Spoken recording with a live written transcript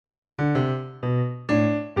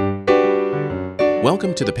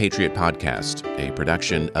Welcome to the Patriot Podcast, a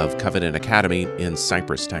production of Covenant Academy in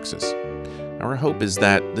Cypress, Texas. Our hope is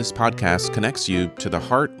that this podcast connects you to the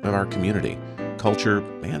heart of our community, culture,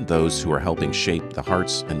 and those who are helping shape the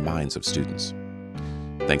hearts and minds of students.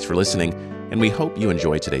 Thanks for listening, and we hope you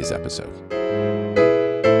enjoy today's episode.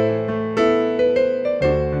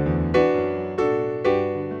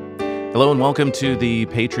 Hello and welcome to the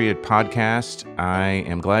Patriot Podcast. I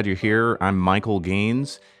am glad you're here. I'm Michael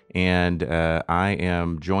Gaines, and I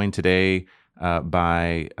am joined today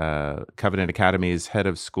by Covenant Academy's head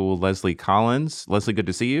of school, Leslie Collins. Leslie, good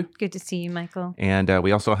to see you. Good to see you, Michael. And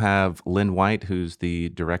we also have Lynn White, who's the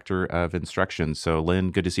director of instruction. So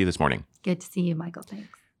Lynn, good to see you this morning. Good to see you, Michael. Thanks.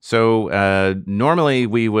 So normally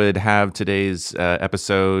we would have today's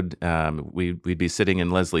episode, we'd be sitting in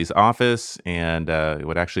Leslie's office, and it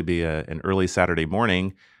would actually be an early Saturday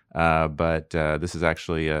morning, but this is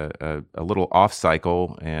actually a little off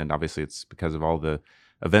cycle, and obviously it's because of all the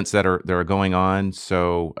events that are going on.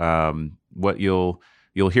 So what you'll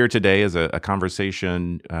hear today is a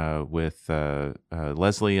conversation with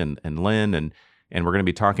Leslie and Lynn, and we're going to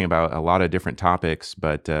be talking about a lot of different topics,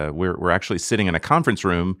 but we're actually sitting in a conference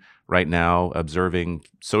room right now observing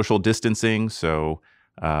social distancing. So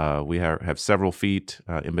we have several feet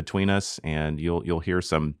in between us, and you'll hear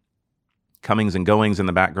some comings and goings in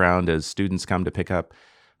the background as students come to pick up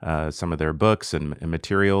some of their books and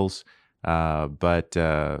materials. But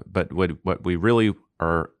what we really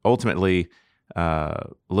are ultimately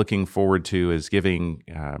looking forward to is giving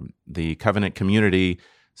the Covenant community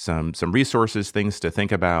some resources, things to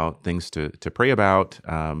think about, things to pray about,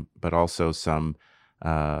 but also some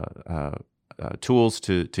tools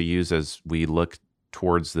to use as we look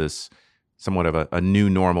towards this somewhat of a new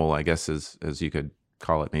normal, I guess, as you could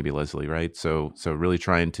call it, maybe, Leslie, right? So really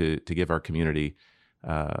trying to give our community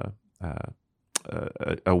a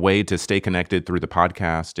way to stay connected through the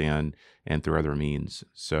podcast and through other means.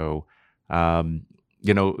 So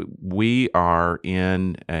we are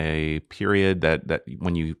in a period that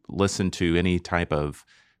when you listen to any type of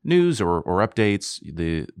news or updates,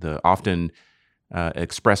 the often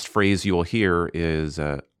expressed phrase you'll hear is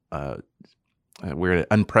we're at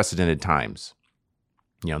unprecedented times.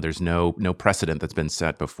 There's no precedent that's been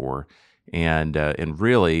set before, and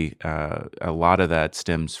really a lot of that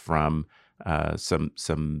stems from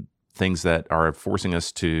some things that are forcing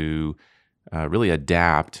us to really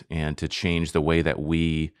adapt and to change the way that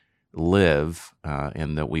we live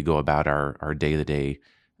and that we go about our day-to-day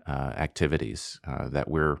activities. That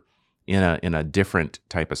we're in a different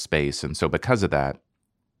type of space, and so because of that,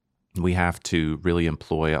 we have to really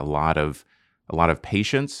employ a lot of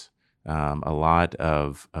patience, a lot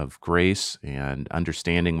of grace and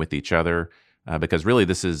understanding with each other. Because really,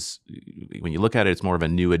 this is, when you look at it, it's more of a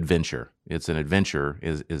new adventure. It's an adventure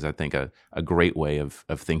is I think a great way of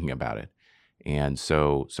thinking about it. And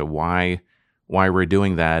so why we're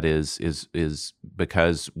doing that is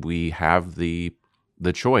because we have the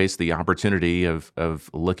choice, the opportunity of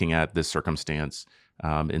looking at this circumstance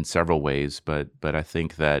in several ways. But I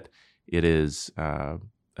think that it is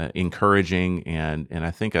encouraging and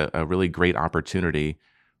I think a really great opportunity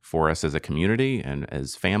for us as a community and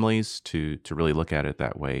as families to really look at it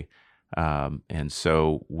that way. And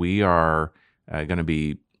so we are going to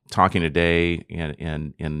be talking today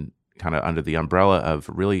in kind of under the umbrella of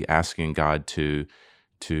really asking God to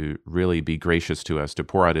really be gracious to us, to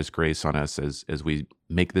pour out His grace on us as we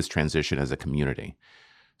make this transition as a community.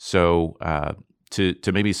 So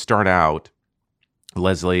to maybe start out,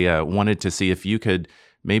 Leslie, wanted to see if you could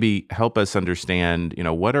maybe help us understand,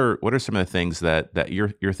 what are some of the things that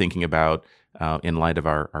you're thinking about in light of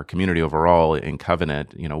our community overall in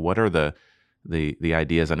Covenant. What are the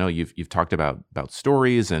ideas? I know you've talked about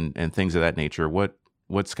stories and things of that nature.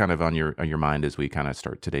 What's kind of on your mind as we kind of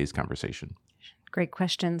start today's conversation? Great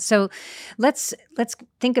question. So let's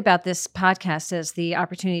think about this podcast as the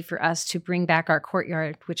opportunity for us to bring back our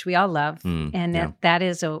courtyard, which we all love. That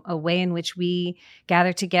is a way in which we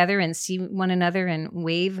gather together and see one another and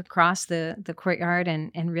wave across the courtyard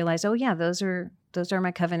and realize, oh yeah, those are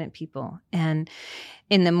my Covenant people. And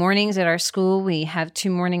in the mornings at our school, we have 2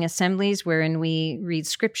 morning assemblies wherein we read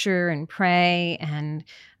scripture and pray and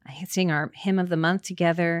sing our hymn of the month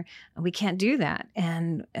together. We can't do that.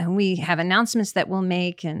 And we have announcements that we'll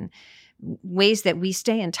make and ways that we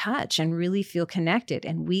stay in touch and really feel connected.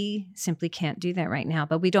 And we simply can't do that right now,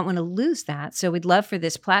 but we don't want to lose that. So we'd love for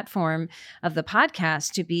this platform of the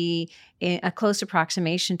podcast to be a close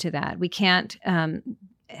approximation to that. We can't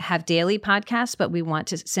have daily podcasts, but we want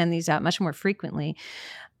to send these out much more frequently.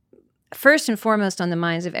 first and foremost on the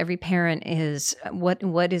minds of every parent is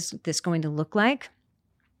what is this going to look like?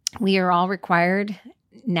 We are all required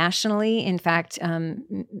nationally, in fact,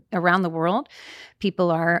 around the world,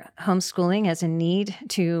 people are homeschooling as a need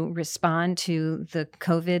to respond to the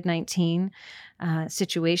COVID-19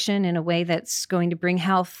 situation in a way that's going to bring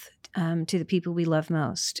health to the people we love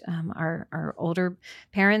most, our older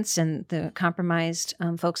parents and the compromised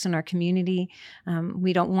folks in our community.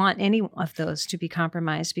 We don't want any of those to be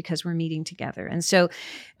compromised because we're meeting together. And so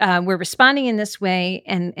we're responding in this way.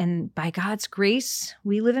 And by God's grace,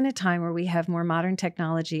 we live in a time where we have more modern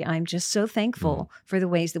technology. I'm just so thankful for the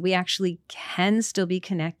ways that we actually can still be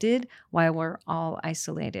connected while we're all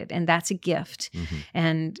isolated. And that's a gift.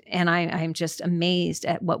 And I'm just amazed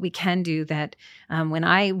at what we can do that when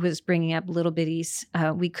I was bringing up little bitties,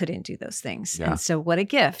 we couldn't do those things. Yeah. And so what a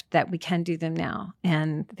gift that we can do them now.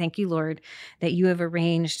 And thank you, Lord, that you have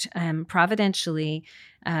arranged providentially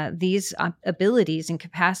these abilities and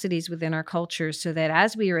capacities within our culture so that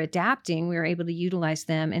as we are adapting, we are able to utilize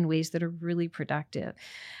them in ways that are really productive.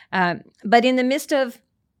 But in the midst of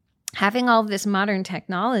having all of this modern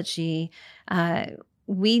technology,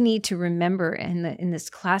 we need to remember in this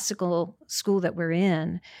classical school that we're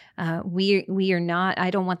in, we are not. I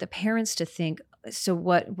don't want the parents to think, so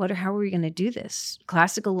how are we going to do this?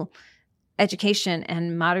 Classical education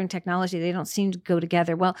and modern technology, they don't seem to go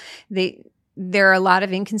together. Well, there are a lot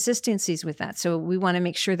of inconsistencies with that. So we want to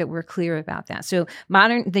make sure that we're clear about that. So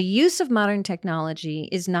the use of modern technology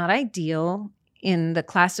is not ideal in the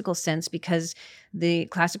classical sense, because the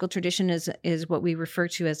classical tradition is what we refer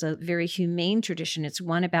to as a very humane tradition. It's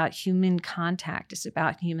one about human contact. It's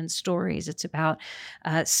about human stories. It's about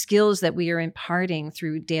skills that we are imparting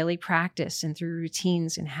through daily practice and through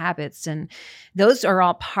routines and habits. And those are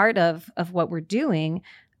all part of what we're doing.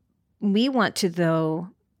 We want to, though,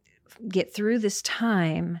 get through this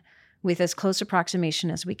time with as close approximation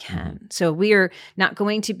as we can. So we are not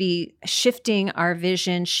going to be shifting our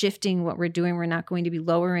vision, shifting what we're doing. We're not going to be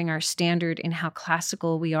lowering our standard in how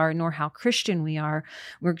classical we are, nor how Christian we are.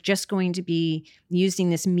 We're just going to be using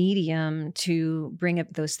this medium to bring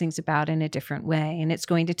up those things about in a different way. And it's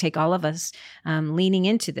going to take all of us leaning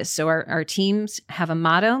into this. So our teams have a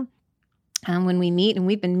motto. When we meet, and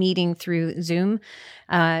we've been meeting through Zoom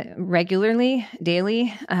regularly,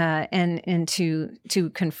 daily, and to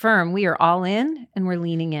confirm, we are all in and we're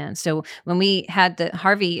leaning in. So when we had the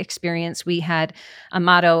Harvey experience, we had a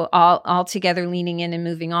motto, all together leaning in and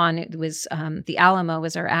moving on. It was the Alamo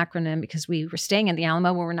was our acronym, because we were staying at the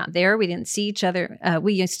Alamo when we're not there. We didn't see each other.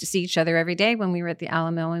 We used to see each other every day when we were at the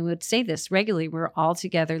Alamo, and we would say this regularly. We're all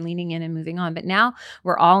together leaning in and moving on. But now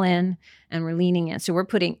we're all in and we're leaning in. So we're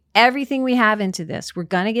putting everything we have into this. We're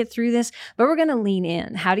going to get through this, but we're going to lean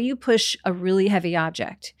in. How do you push a really heavy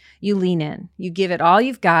object? You lean in. You give it all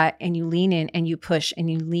you've got, and you lean in and you push and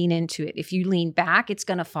you lean into it. If you lean back, it's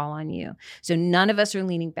going to fall on you. So none of us are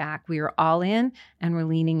leaning back. We are all in and we're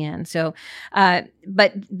leaning in. So,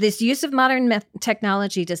 but this use of modern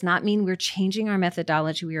technology does not mean we're changing our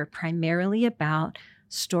methodology. We are primarily about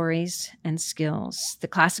stories and skills. The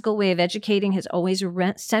classical way of educating has always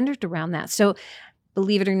centered around that. So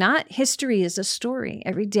believe it or not, history is a story.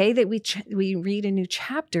 Every day that we read a new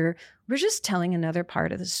chapter, we're just telling another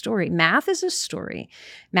part of the story. Math is a story.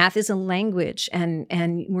 Math is a language, and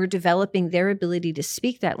we're developing their ability to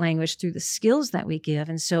speak that language through the skills that we give.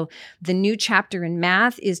 And so the new chapter in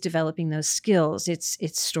math is developing those skills. It's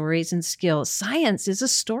stories and skills. Science is a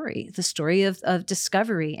story, the story of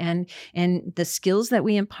discovery, and the skills that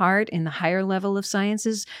we impart in the higher level of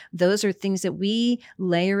sciences, those are things that we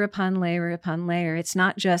layer upon layer upon layer. It's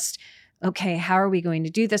not just, okay, how are we going to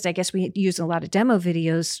do this? I guess we use a lot of demo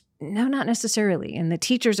videos. No, not necessarily. And the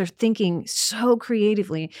teachers are thinking so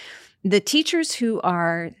creatively. The teachers who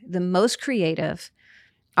are the most creative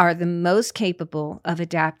are the most capable of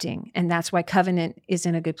adapting. And that's why Covenant is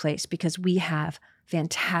in a good place, because we have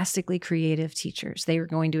fantastically creative teachers. They are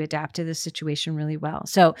going to adapt to this situation really well.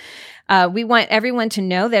 So we want everyone to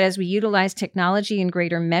know that as we utilize technology in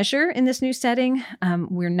greater measure in this new setting,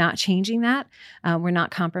 we're not changing that. We're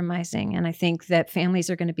not compromising. And I think that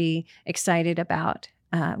families are going to be excited about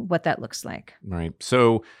what that looks like. Right.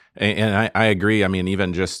 So, and I agree. I mean,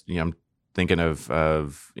 even just, I'm thinking of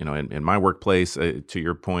in my workplace, to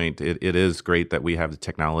your point, it is great that we have the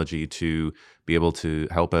technology to be able to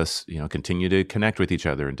help us, continue to connect with each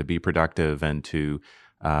other and to be productive and to,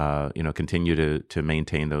 continue to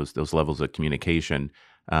maintain those levels of communication.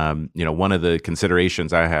 One of the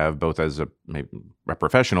considerations I have, both as a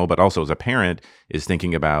professional, but also as a parent, is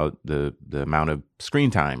thinking about the amount of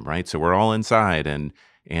screen time, right? So we're all inside, and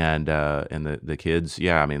the kids,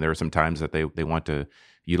 there are some times that they want to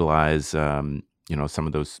utilize, some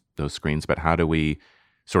of those screens, but how do we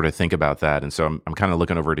sort of think about that? And so I'm kind of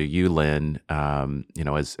looking over to you, Lynn,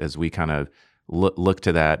 as we kind of look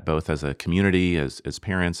to that both as a community, as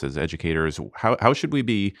parents, as educators. How should we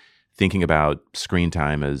be thinking about screen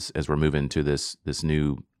time as we're moving to this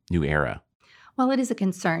new era? Well, it is a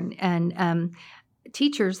concern, and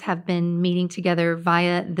teachers have been meeting together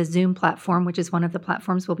via the Zoom platform, which is one of the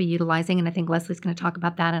platforms we'll be utilizing, and I think Leslie's going to talk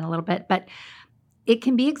about that in a little bit. But it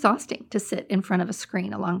can be exhausting to sit in front of a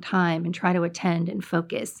screen a long time and try to attend and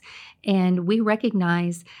focus. And we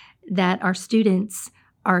recognize that our students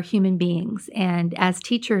are human beings. And as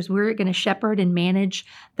teachers, we're going to shepherd and manage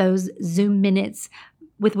those Zoom minutes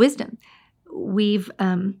with wisdom. We've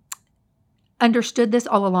understood this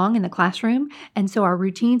all along in the classroom. And so our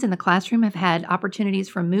routines in the classroom have had opportunities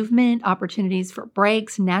for movement, opportunities for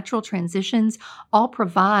breaks, natural transitions, all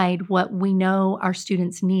provide what we know our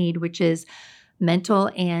students need, which is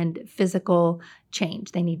mental and physical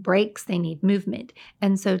change. They need breaks, they need movement.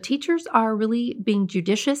 And so teachers are really being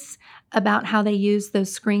judicious about how they use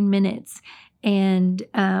those screen minutes. And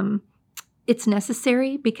it's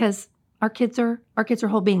necessary because our kids are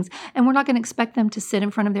whole beings, and we're not going to expect them to sit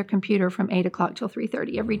in front of their computer from 8 o'clock till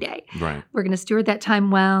 3:30 every day. Right. We're going to steward that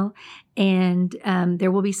time well, and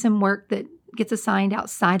there will be some work that gets assigned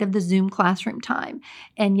outside of the Zoom classroom time,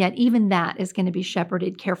 and yet even that is going to be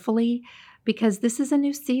shepherded carefully, because this is a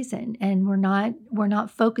new season, and we're not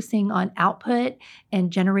focusing on output and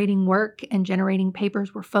generating work and generating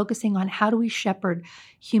papers. We're focusing on how do we shepherd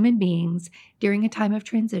human beings during a time of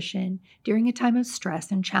transition, during a time of stress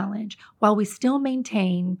and challenge, while we still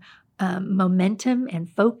maintain momentum and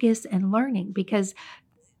focus and learning, because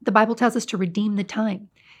the Bible tells us to redeem the time,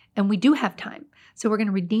 and we do have time. So we're going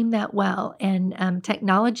to redeem that well. And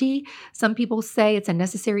technology, some people say it's a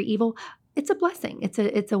necessary evil. It's a blessing.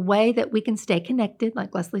 It's a way that we can stay connected.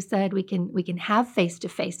 Like Leslie said, we can have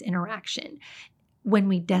face-to-face interaction when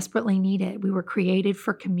we desperately need it. We were created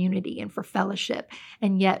for community and for fellowship,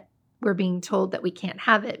 and yet we're being told that we can't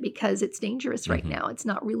have it because it's dangerous right now. It's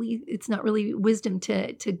not really wisdom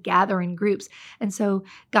to gather in groups. And so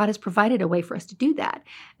God has provided a way for us to do that.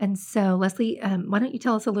 And so Leslie, why don't you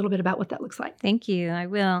tell us a little bit about what that looks like? Thank you. I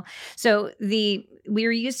will. So we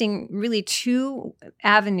are using really two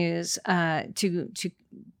avenues to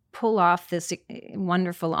pull off this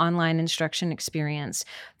wonderful online instruction experience.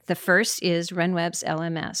 The first is RenWeb's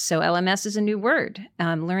LMS. So LMS is a new word,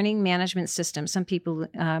 learning management system. Some people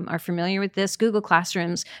are familiar with this. Google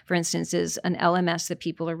Classrooms, for instance, is an LMS that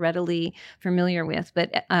people are readily familiar with.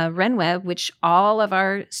 But RenWeb, which all of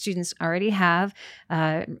our students already have,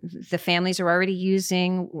 the families are already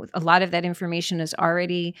using, a lot of that information is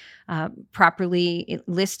already properly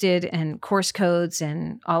listed, and course codes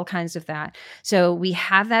and all kinds of that. So we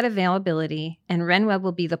have that availability, and RenWeb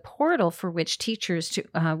will be the portal for which teachers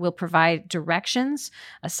will provide directions,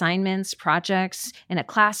 assignments, projects, and a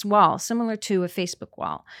class wall, similar to a Facebook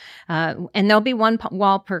wall. And there'll be one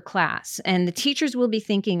wall per class. And the teachers will be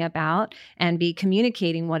thinking about and be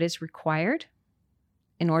communicating what is required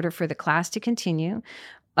in order for the class to continue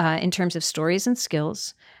in terms of stories and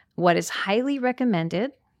skills, what is highly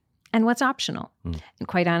recommended, and what's optional. And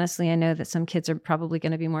quite honestly, I know that some kids are probably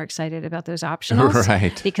going to be more excited about those optionals,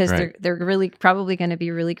 right, because they're really probably going to be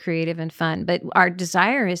really creative and fun. But our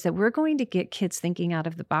desire is that we're going to get kids thinking out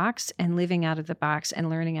of the box and living out of the box and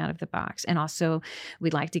learning out of the box. And also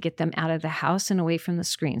we'd like to get them out of the house and away from the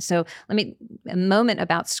screen. So a moment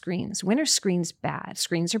about screens. When are screens bad?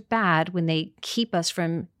 Screens are bad when they keep us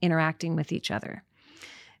from interacting with each other.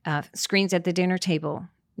 Screens at the dinner table,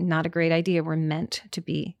 not a great idea. We're meant to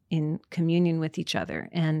be in communion with each other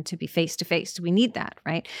and to be face to face. We need that,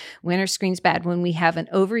 right? When are screens bad? When we have an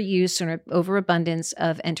overuse or overabundance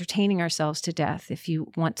of entertaining ourselves to death. If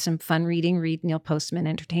you want some fun reading, read Neil Postman,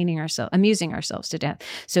 amusing ourselves to death.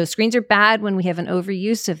 So screens are bad when we have an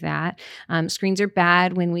overuse of that. Screens are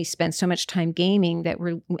bad when we spend so much time gaming that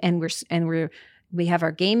we have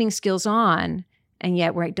our gaming skills on, and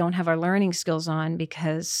yet we don't have our learning skills on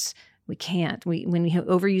because we can't. When we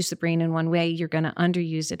overuse the brain in one way, you're going to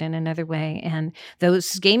underuse it in another way. And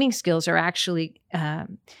those gaming skills are actually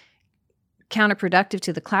counterproductive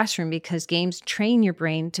to the classroom, because games train your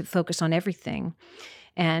brain to focus on everything.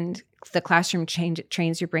 And the classroom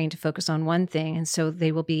trains your brain to focus on one thing. And so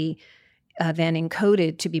they will be then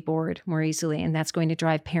encoded to be bored more easily. And that's going to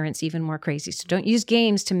drive parents even more crazy. So don't use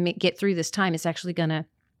games to get through this time. It's actually going to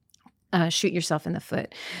shoot yourself in the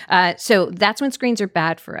foot. So that's when screens are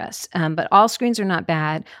bad for us. But all screens are not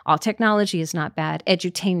bad. All technology is not bad.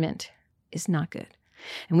 Edutainment is not good.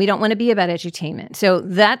 And we don't want to be about edutainment. So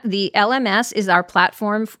that the LMS is our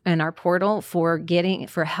platform and our portal for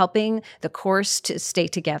helping the course to stay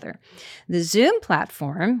together. The Zoom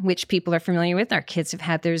platform, which people are familiar with, our kids have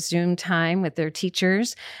had their Zoom time with their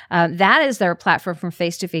teachers. That is their platform for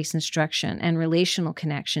face-to-face instruction and relational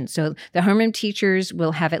connection. So the homeroom teachers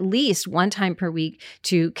will have at least one time per week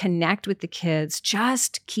to connect with the kids,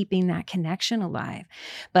 just keeping that connection alive.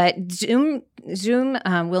 But Zoom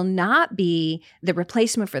will not be the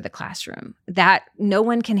replacement for the classroom. That no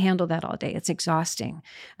one can handle that all day. It's exhausting.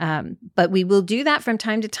 But we will do that from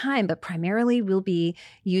time to time, but primarily we'll be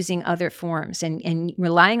using other forms and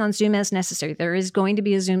relying on Zoom as necessary. There is going to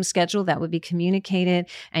be a Zoom schedule that will be communicated,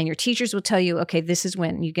 and your teachers will tell you, okay, this is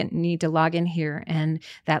when you need to log in here, and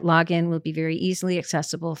that login will be very easily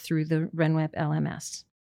accessible through the RenWeb LMS.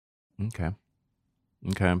 Okay.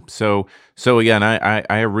 So again,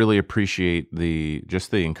 I really appreciate the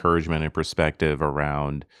encouragement and perspective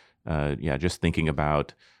around, just thinking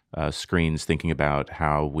about screens, thinking about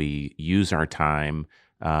how we use our time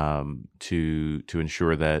to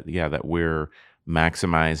ensure that we're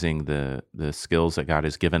maximizing the skills that God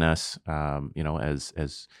has given us,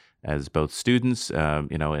 as both students,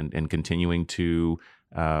 and continuing to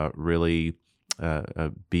really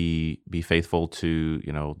be faithful to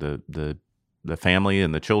the family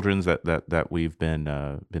and the children's that we've been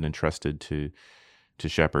entrusted to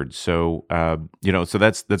shepherd. So so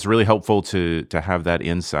that's really helpful to have that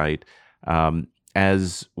insight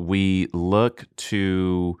as we look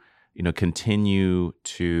to continue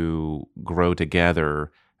to grow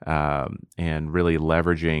together and really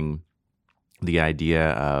leveraging the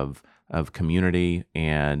idea of community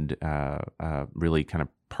and really kind of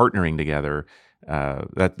partnering together.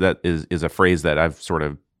 That is a phrase that I've sort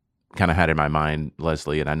of kind of had in my mind,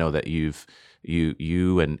 Leslie, and I know that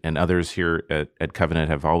you and others here at Covenant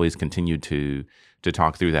have always continued to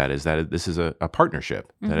talk through that. Is that this is a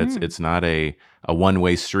partnership? That it's not a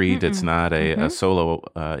one-way street. It's not a solo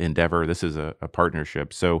endeavor. This is a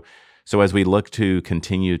partnership. So as we look to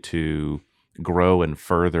continue to grow and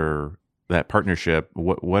further that partnership,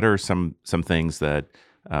 what are some things that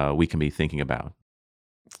we can be thinking about?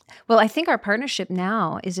 Well, I think our partnership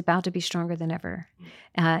now is about to be stronger than ever.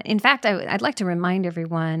 In fact, I'd like to remind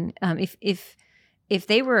everyone, if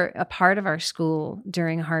they were a part of our school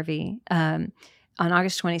during Harvey, on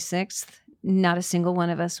August 26th, not a single one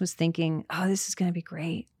of us was thinking, oh, this is going to be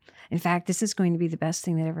great. In fact, this is going to be the best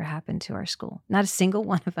thing that ever happened to our school. Not a single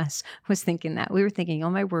one of us was thinking that. We were thinking, oh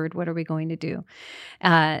my word, what are we going to do?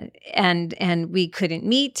 And we couldn't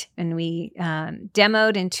meet, and we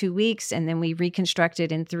demoed in 2 weeks, and then we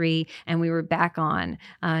reconstructed in 3, and we were back on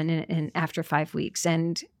after 5 weeks.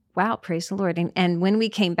 And wow, praise the Lord. And when we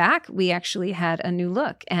came back, we actually had a new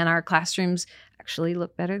look, and our classrooms actually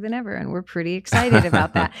look better than ever. And we're pretty excited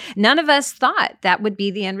about that. None of us thought that would be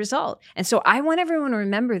the end result. And so I want everyone to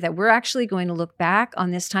remember that we're actually going to look back on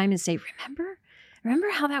this time and say, remember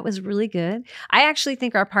how that was really good? I actually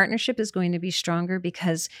think our partnership is going to be stronger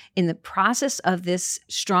because in the process of this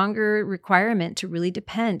stronger requirement to really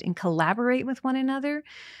depend and collaborate with one another,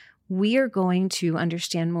 we are going to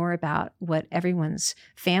understand more about what everyone's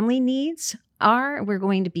family needs are. We're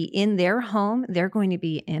going to be in their home. They're going to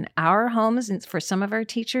be in our homes. And for some of our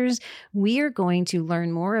teachers, we are going to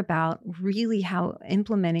learn more about really how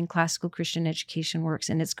implementing classical Christian education works.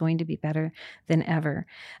 And it's going to be better than ever.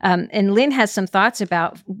 And Lynn has some thoughts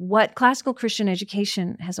about what classical Christian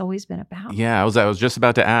education has always been about. Yeah, I was just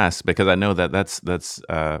about to ask, because I know that's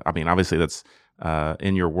obviously that's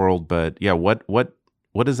in your world, but yeah, what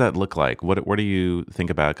does that look like? What do you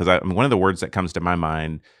think about? Because one of the words that comes to my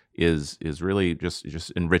mind is really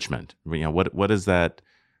just enrichment. What does that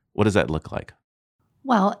look like?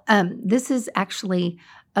 Well, this is actually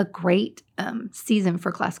a great season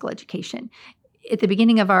for classical education. At the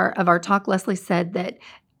beginning of our talk, Leslie said that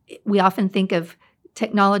we often think of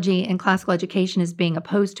technology and classical education as being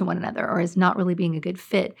opposed to one another or as not really being a good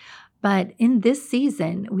fit. But in this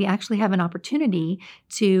season, we actually have an opportunity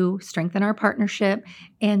to strengthen our partnership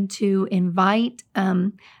and to invite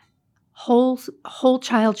whole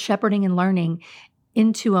child shepherding and learning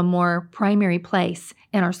into a more primary place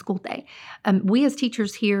in our school day. We as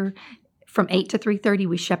teachers here from 8 to 3:30,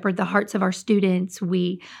 we shepherd the hearts of our students.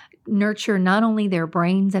 We nurture not only their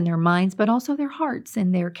brains and their minds, but also their hearts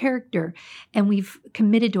and their character. And we've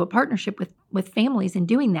committed to a partnership with families in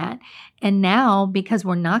doing that. And now, because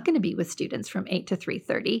we're not going to be with students from 8 to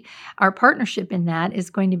 3:30, our partnership in that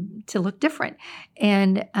is going to look different.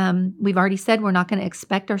 And we've already said we're not going to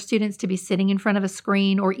expect our students to be sitting in front of a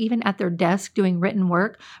screen or even at their desk doing written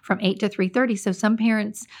work from 8 to 3:30. So some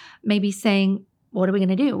parents may be saying, what are we going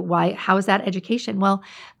to do? How is that education? Well,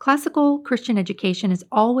 classical Christian education has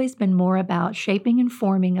always been more about shaping and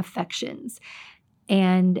forming affections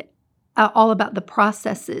and all about the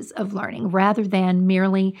processes of learning rather than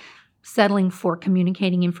merely settling for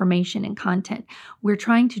communicating information and content. We're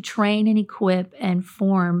trying to train and equip and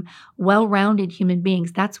form well-rounded human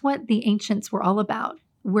beings. That's what the ancients were all about.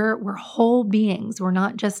 We're whole beings. We're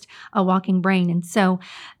not just a walking brain. And so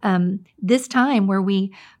this time where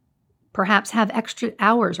we perhaps have extra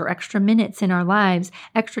hours or extra minutes in our lives,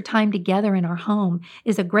 extra time together in our home,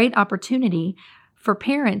 is a great opportunity for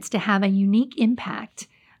parents to have a unique impact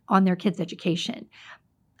on their kids' education.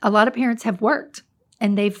 A lot of parents have worked,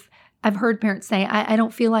 and I've heard parents say, I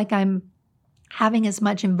don't feel like I'm having as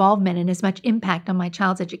much involvement and as much impact on my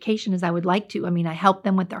child's education as I would like to. I mean, I help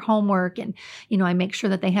them with their homework and, I make sure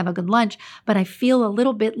that they have a good lunch, but I feel a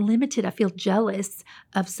little bit limited. I feel jealous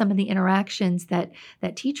of some of the interactions that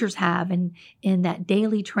teachers have and in that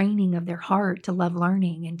daily training of their heart to love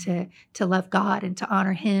learning and to love God and to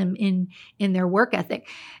honor Him in their work ethic.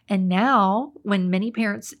 And now when many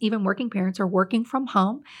parents, even working parents, are working from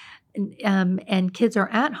home and kids are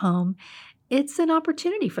at home, it's an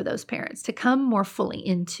opportunity for those parents to come more fully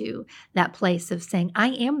into that place of saying, I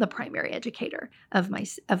am the primary educator of my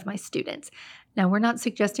students. Now, we're not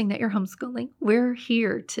suggesting that you're homeschooling. We're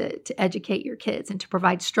here to educate your kids and to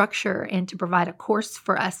provide structure and to provide a course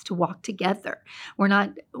for us to walk together. We're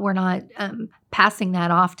not passing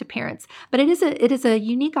that off to parents, but it is a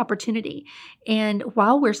unique opportunity. And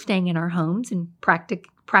while we're staying in our homes and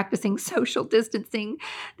practicing social distancing,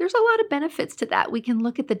 there's a lot of benefits to that. We can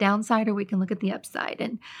look at the downside or we can look at the upside.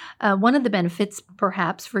 And one of the benefits,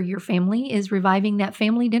 perhaps, for your family is reviving that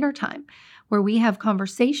family dinner time where we have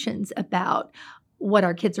conversations about what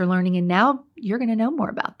our kids are learning. And now you're going to know more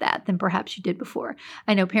about that than perhaps you did before.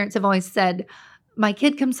 I know parents have always said, my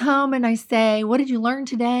kid comes home and I say, what did you learn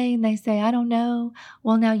today? And they say, I don't know.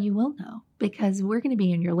 Well, now you will know because we're going to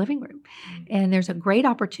be in your living room. And there's a great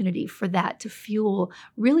opportunity for that to fuel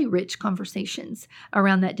really rich conversations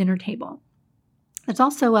around that dinner table. There's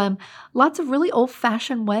also lots of really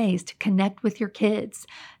old-fashioned ways to connect with your kids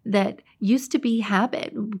that used to be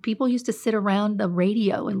habit. People used to sit around the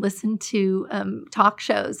radio and listen to talk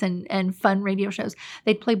shows and fun radio shows.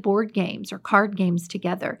 They'd play board games or card games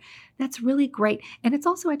together. That's really great. And it's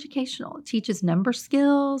also educational. It teaches number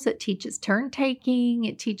skills. It teaches turn taking.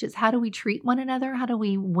 It teaches how do we treat one another? How do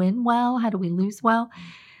we win well? How do we lose well?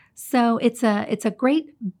 So it's a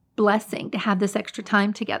great blessing to have this extra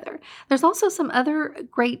time together. There's also some other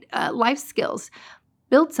great life skills.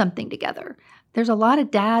 Build something together. There's a lot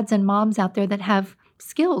of dads and moms out there that have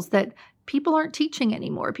skills that people aren't teaching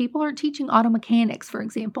anymore. People aren't teaching auto mechanics, for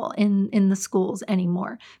example, in the schools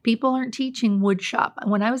anymore. People aren't teaching wood shop.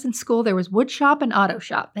 When I was in school, there was wood shop and auto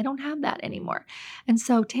shop. They don't have that anymore. And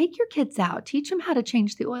so take your kids out. Teach them how to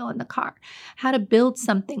change the oil in the car, how to build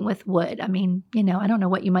something with wood. I mean, I don't know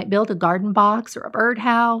what you might build, a garden box or a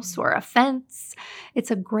birdhouse or a fence.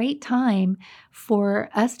 It's a great time for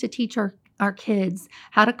us to teach our kids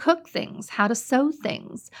how to cook things, how to sew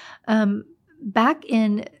things. Back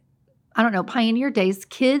in pioneer days,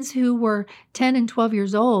 kids who were 10 and 12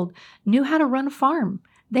 years old knew how to run a farm.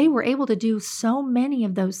 They were able to do so many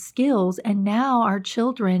of those skills, and now our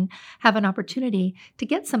children have an opportunity to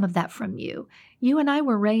get some of that from you. You and I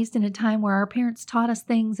were raised in a time where our parents taught us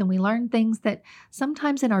things and we learned things that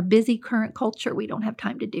sometimes in our busy current culture we don't have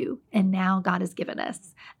time to do. And now God has given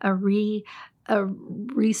us a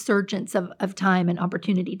resurgence of time and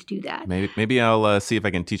opportunity to do that. Maybe I'll see if I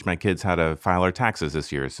can teach my kids how to file our taxes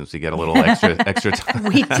this year since we get a little extra time.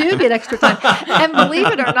 We do get extra time. And believe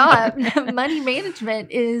it or not, money management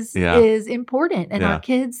is important. And our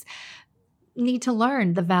kids need to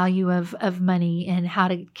learn the value of money and how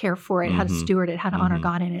to care for it, how to steward it, how to honor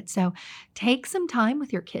God in it. So take some time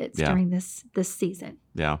with your kids during this season.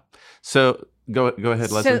 Yeah. So go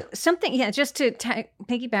ahead, Leslie. So something, just to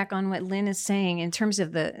piggyback on what Lynn is saying in terms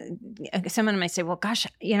of someone might say, well, gosh,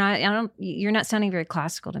 you're not sounding very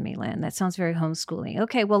classical to me, Lynn. That sounds very homeschooling.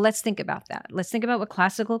 Okay, well, let's think about that. Let's think about what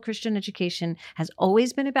classical Christian education has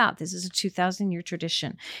always been about. This is a 2,000-year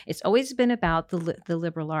tradition. It's always been about the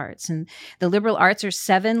liberal arts. And the liberal arts are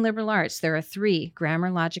 7 liberal arts. There are 3,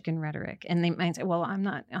 grammar, logic, and rhetoric. And they might say, well, I'm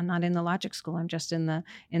not in the logic school. I'm just in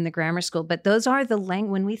the grammar school. But those are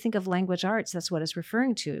when we think of language arts, that's what it's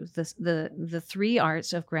referring to, the 3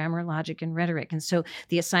 arts of grammar, logic, and rhetoric. And so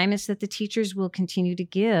the assignments that the teachers will continue to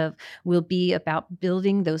give will be about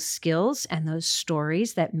building those skills and those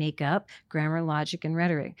stories that make up grammar, logic, and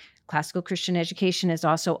rhetoric. Classical Christian education has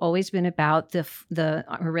also always been about the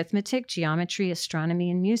arithmetic, geometry, astronomy,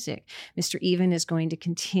 and music. Mr. Even is going to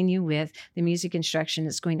continue with the music instruction.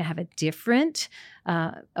 It's going to have a different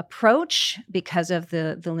approach because of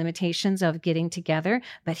the limitations of getting together,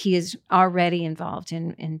 but he is already involved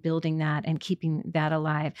in building that and keeping that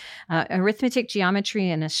alive. Arithmetic, geometry,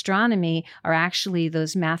 and astronomy are actually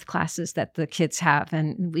those math classes that the kids have,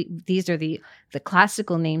 and these are the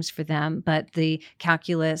classical names for them, but the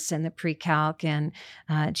calculus and the pre-calc and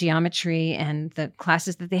geometry and the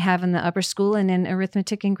classes that they have in the upper school and in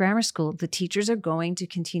arithmetic and grammar school, the teachers are going to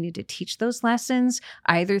continue to teach those lessons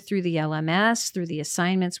either through the LMS, through the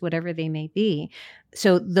assignments, whatever they may be.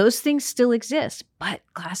 So those things still exist, but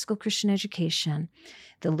classical Christian education,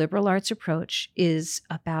 the liberal arts approach, is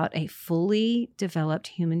about a fully developed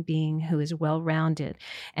human being who is well-rounded.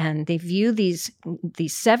 And they view these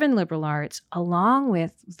 7 liberal arts along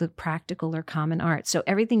with the practical or common arts. So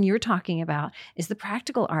everything you're talking about is the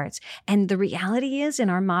practical arts. And the reality is,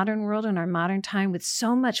 in our modern world, in our modern time, with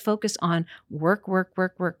so much focus on work,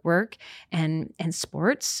 and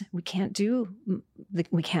sports, we can't do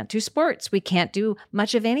sports. We can't do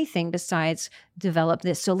much of anything besides develop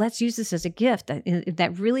this. So let's use this as a gift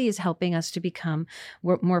that really is helping us to become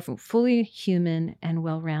more fully human and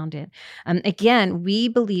well-rounded. Again, we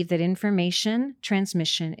believe that information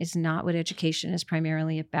transmission is not what education is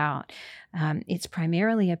primarily about. It's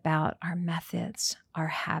primarily about our methods, our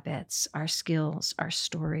habits, our skills, our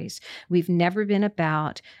stories. We've never been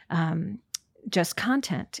about just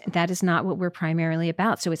content. That is not what we're primarily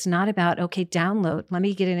about. So it's not about, okay, download. Let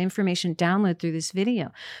me get an information download through this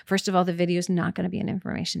video. First of all, the video is not going to be an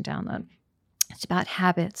information download. It's about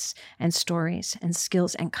habits and stories and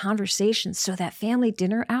skills and conversations. So that family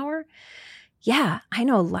dinner hour, yeah, I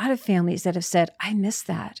know a lot of families that have said, I miss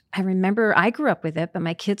that. I remember I grew up with it, but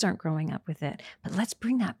my kids aren't growing up with it. But let's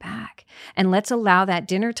bring that back. And let's allow that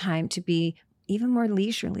dinner time to be even more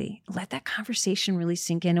leisurely. Let that conversation really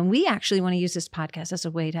sink in. And we actually want to use this podcast as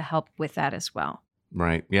a way to help with that as well.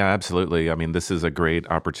 Right. Yeah, absolutely. I mean, this is a great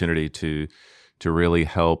opportunity to really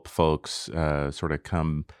help folks sort of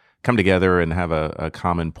come together and have a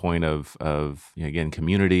common point of again,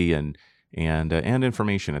 community and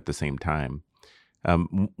information at the same time.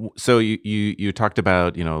 So you talked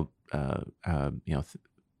about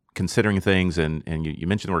considering things and you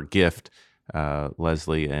mentioned the word gift,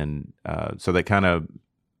 Leslie, and so that kind of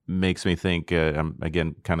makes me think. I'm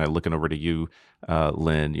again kind of looking over to you,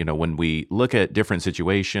 Lynn. When we look at different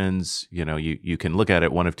situations, you can look at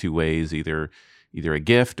it one of two ways: either a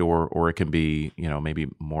gift or it can be maybe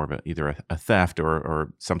more of either a theft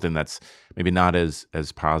or something that's maybe not as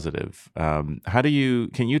positive.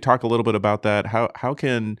 Can you talk a little bit about that? How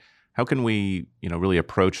can we really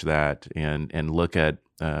approach that and look at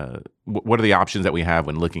what are the options that we have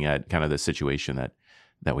when looking at kind of the situation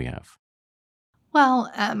that we have?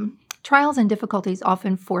 Well, trials and difficulties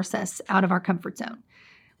often force us out of our comfort zone.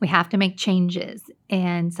 We have to make changes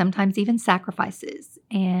and sometimes even sacrifices.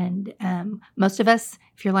 And most of us,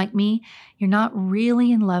 if you're like me, you're not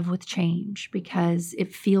really in love with change because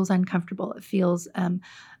it feels uncomfortable. It feels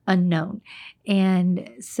unknown. And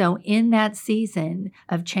so in that season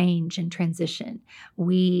of change and transition,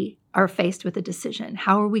 we are faced with a decision.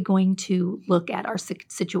 How are we going to look at our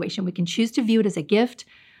situation? We can choose to view it as a gift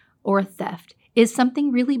or a theft. Is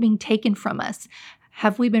something really being taken from us?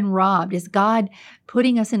 Have we been robbed? Is God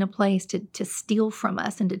putting us in a place to steal from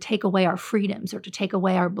us and to take away our freedoms or to take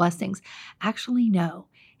away our blessings? Actually, no.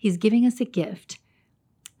 He's giving us a gift.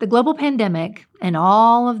 The global pandemic and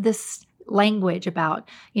all of this language about,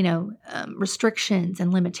 restrictions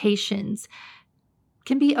and limitations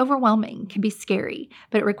can be overwhelming, can be scary,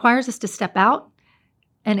 but it requires us to step out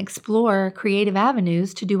and explore creative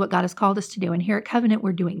avenues to do what God has called us to do. And here at Covenant,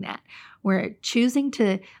 we're doing that. We're choosing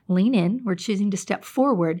to lean in. We're choosing to step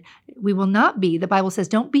forward. We will not be, the Bible says,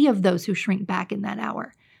 don't be of those who shrink back in that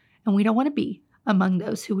hour. And we don't want to be among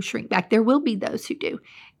those who shrink back. There will be those who do.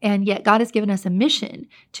 And yet God has given us a mission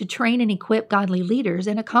to train and equip godly leaders,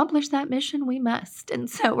 and accomplish that mission we must. And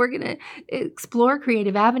so we're going to explore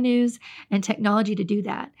creative avenues and technology to do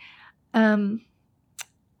that.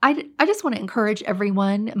 I just want to encourage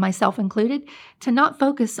everyone, myself included, to not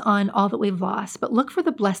focus on all that we've lost, but look for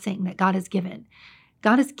the blessing that God has given.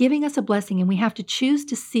 God is giving us a blessing, and we have to choose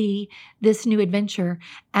to see this new adventure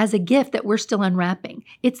as a gift that we're still unwrapping.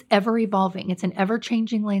 It's ever evolving. It's an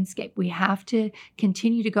ever-changing landscape. We have to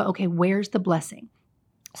continue to go, okay, where's the blessing?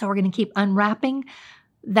 So we're going to keep unwrapping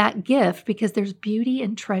that gift because there's beauty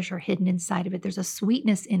and treasure hidden inside of it. There's a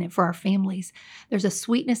sweetness in it for our families. There's a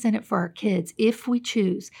sweetness in it for our kids if we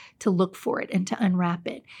choose to look for it and to unwrap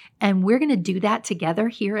it. And we're going to do that together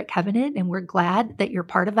here at Covenant. And we're glad that you're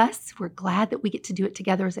part of us. We're glad that we get to do it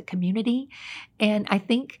together as a community. And I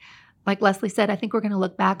think, like Leslie said, I think we're going to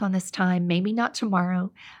look back on this time, maybe not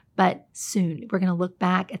tomorrow, but soon. We're going to look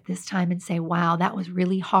back at this time and say, wow, that was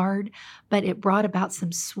really hard, but it brought about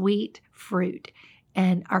some sweet fruit.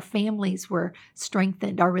 And our families were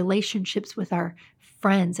strengthened. Our relationships with our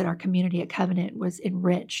friends and our community at Covenant was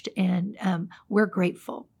enriched. And we're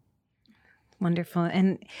grateful. Wonderful.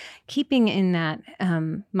 And keeping in that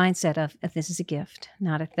mindset of this is a gift,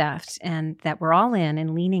 not a theft, and that we're all in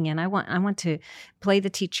and leaning in. I want to play the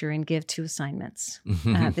teacher and give 2 assignments.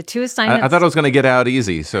 The 2 assignments. I thought I was going to get out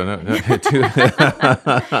easy. So no, 2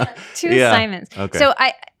 assignments. Okay. So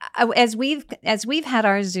as we've had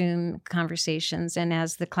our Zoom conversations, and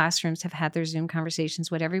as the classrooms have had their Zoom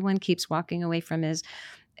conversations, what everyone keeps walking away from is,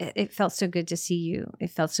 it felt so good to see you. It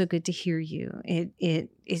felt so good to hear you.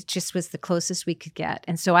 It just was the closest we could get.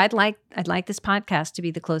 And so I'd like this podcast to be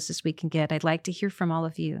the closest we can get. I'd like to hear from all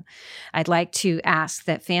of you. I'd like to ask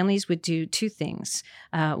that families would do 2 things.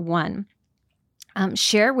 One,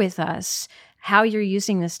 share with us how you're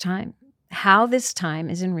using this time, how this time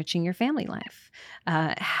is enriching your family life,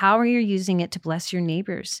 how are you using it to bless your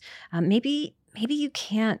neighbors. Maybe you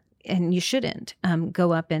can't, and you shouldn't,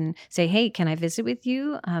 go up and say, hey, can I visit with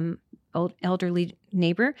you, old elderly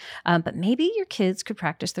neighbor? But maybe your kids could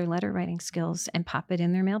practice their letter writing skills and pop it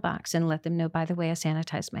in their mailbox and let them know, by the way, I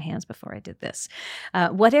sanitized my hands before I did this.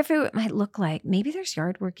 Whatever it might look like, maybe there's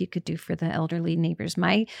yard work you could do for the elderly neighbors.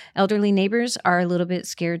 My elderly neighbors are a little bit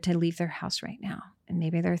scared to leave their house right now. And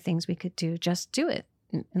maybe there are things we could do. Just do it.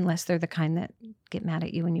 Unless they're the kind that get mad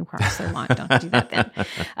at you when you cross their lawn. Don't do that then.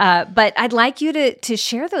 But I'd like you to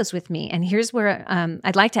share those with me. And here's where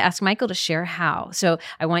I'd like to ask Michael to share how. So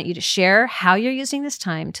I want you to share how you're using this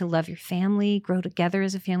time to love your family, grow together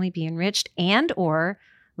as a family, be enriched, and or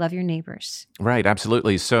love your neighbors. Right,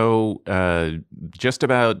 absolutely. So just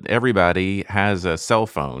about everybody has a cell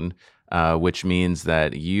phone, which means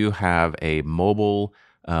that you have a mobile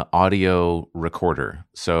audio recorder.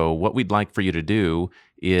 So what we'd like for you to do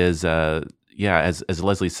is, as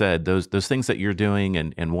Leslie said, those things that you're doing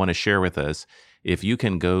and want to share with us, if you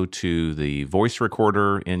can go to the voice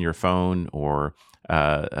recorder in your phone or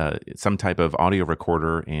some type of audio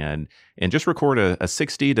recorder and just record a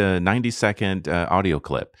 60 to 90 second audio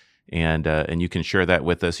clip. And you can share that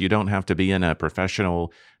with us. You don't have to be in a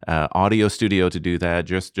professional audio studio to do that.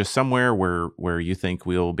 Just somewhere where you think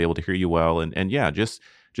we'll be able to hear you well. And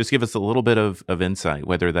just give us a little bit of insight,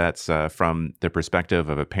 whether that's from the perspective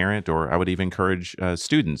of a parent, or I would even encourage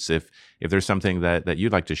students. If there's something that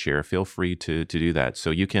you'd like to share, feel free to do that. So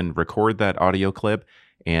you can record that audio clip,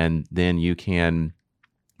 and then you can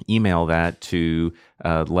email that to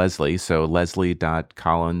Leslie. So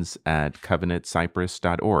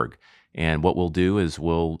leslie.collins@covenantcypress.org. And what we'll do is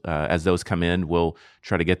as those come in, we'll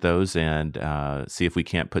try to get those and see if we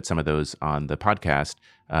can't put some of those on the podcast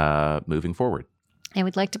moving forward. And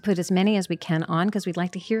we'd like to put as many as we can on because we'd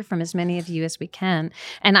like to hear from as many of you as we can.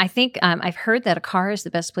 And I think I've heard that a car is the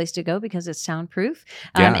best place to go because it's soundproof.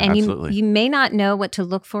 And absolutely. You may not know what to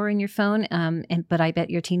look for in your phone, but I bet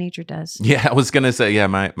your teenager does. Yeah, I was going to say,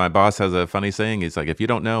 my boss has a funny saying. He's like, if you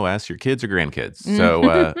don't know, ask your kids or grandkids. So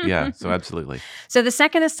so absolutely. So the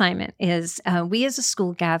second assignment is we as a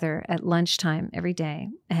school gather at lunchtime every day.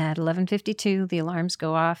 At 11:52, the alarms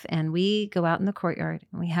go off and we go out in the courtyard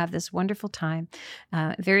and we have this wonderful time.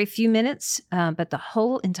 Very few minutes, but the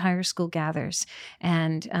whole entire school gathers.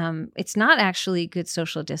 And it's not actually good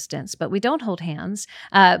social distance, but we don't hold hands,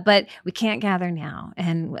 but we can't gather now.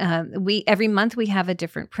 And every month we have a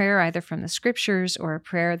different prayer, either from the scriptures or a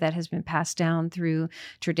prayer that has been passed down through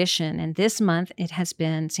tradition. And this month it has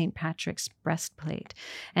been St. Patrick's breastplate.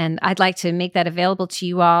 And I'd like to make that available to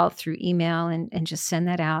you all through email and just send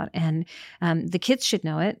that out. And the kids should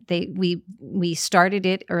know it. We started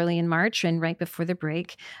it early in March and right before the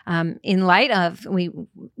break. In light of, we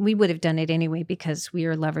would have done it anyway because we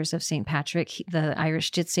are lovers of St. Patrick. The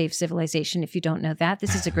Irish did save civilization. If you don't know that,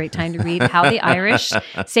 this is a great time to read How the Irish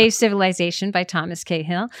Saved Civilization by Thomas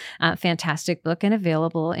Cahill. Fantastic book and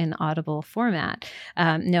available in Audible format.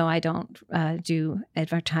 No, I don't do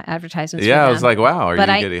advertisements. Yeah, I was like, wow, are you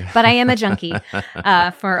kidding? But I am a junkie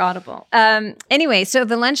for Audible. Anyway, so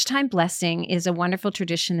the lunchtime blessing is a wonderful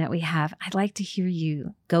tradition that we have. I'd like to hear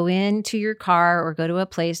you. Go into your car car or go to a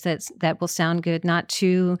place that will sound good, not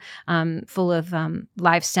too full of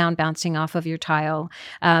live sound bouncing off of your tile.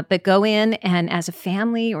 But go in and as a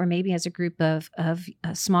family or maybe as a group of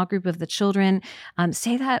a small group of the children,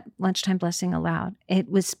 say that lunchtime blessing aloud. It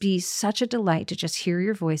would be such a delight to just hear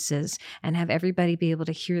your voices and have everybody be able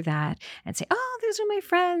to hear that and say, oh, those are my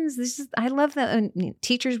friends. I love that. And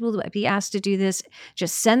teachers will be asked to do this.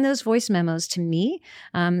 Just send those voice memos to me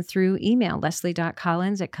through email,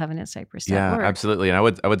 leslie.collins@covenantcypress.org. Yeah, absolutely. And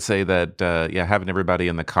I would say that, having everybody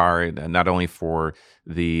in the car, not only for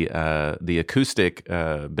the acoustic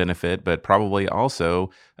benefit, but probably also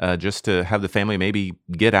just to have the family maybe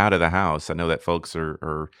get out of the house. I know that folks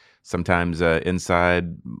are sometimes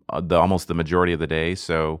inside almost the majority of the day,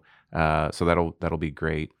 so that'll be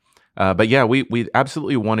great. But yeah, we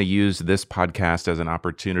absolutely want to use this podcast as an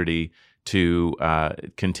opportunity to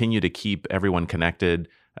continue to keep everyone connected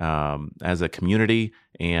as a community,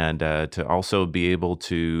 and to also be able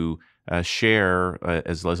to share,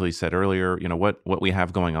 as Leslie said earlier, what we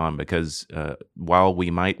have going on, because while we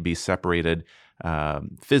might be separated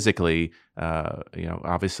physically,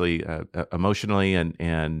 obviously emotionally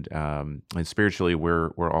and spiritually,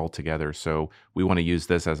 we're all together. So we want to use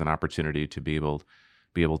this as an opportunity to be able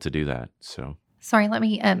to do that. So. Sorry, let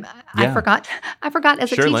me, I forgot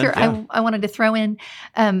as a teacher, Lynn, yeah. I wanted to throw in,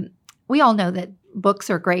 we all know that books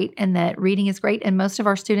are great and that reading is great. And most of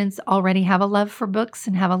our students already have a love for books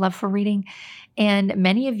and have a love for reading. And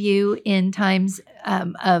many of you in times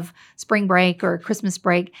of spring break or Christmas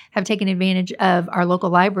break have taken advantage of our local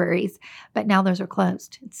libraries, but now those are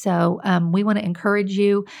closed. So we want to encourage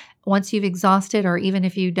you, once you've exhausted, or even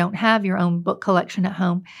if you don't have your own book collection at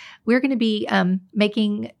home, we're going to be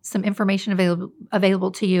making some information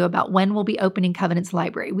available to you about when we'll be opening Covenant's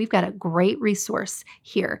Library. We've got a great resource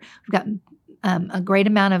here. We've got a great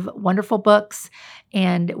amount of wonderful books,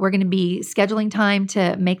 and we're going to be scheduling time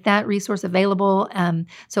to make that resource available.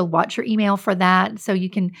 So watch your email for that, so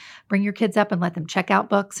you can bring your kids up and let them check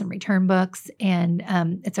out books and return books. And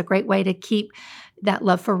it's a great way to keep that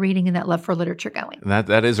love for reading and that love for literature going.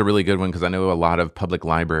 That is a really good one, because I know a lot of public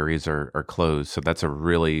libraries are closed. So that's a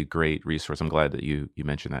really great resource. I'm glad that you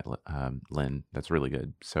mentioned that, Lynn. That's really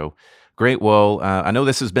good. So great. Well, I know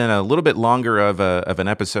this has been a little bit longer of an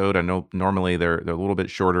episode. I know normally they're a little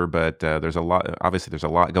bit shorter, but there's a lot. Obviously, there's a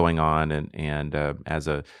lot going on, and as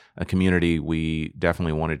a community, we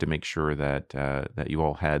definitely wanted to make sure that you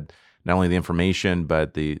all had not only the information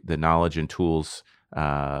but the knowledge and tools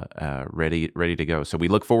ready to go. So we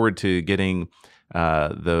look forward to getting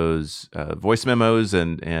those voice memos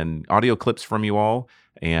and audio clips from you all,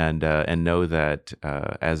 and know that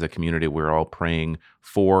as a community, we're all praying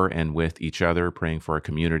for and with each other, praying for our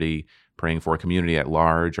community at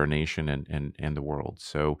large, our nation, and the world.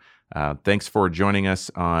 So thanks for joining us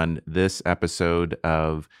on this episode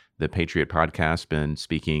of the Patriot Podcast. Been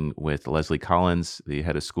speaking with Leslie Collins, the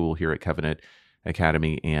head of school here at Covenant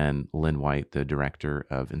Academy, and Lynn White, the director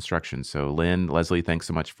of instruction. So Lynn, Leslie, thanks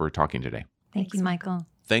so much for talking today. Thank you, Michael.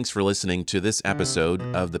 Thanks for listening to this episode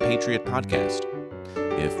of the Patriot Podcast.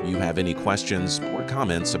 If you have any questions or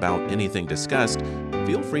comments about anything discussed,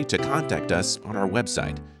 feel free to contact us on our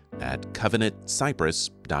website at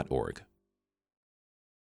covenantcypress.org.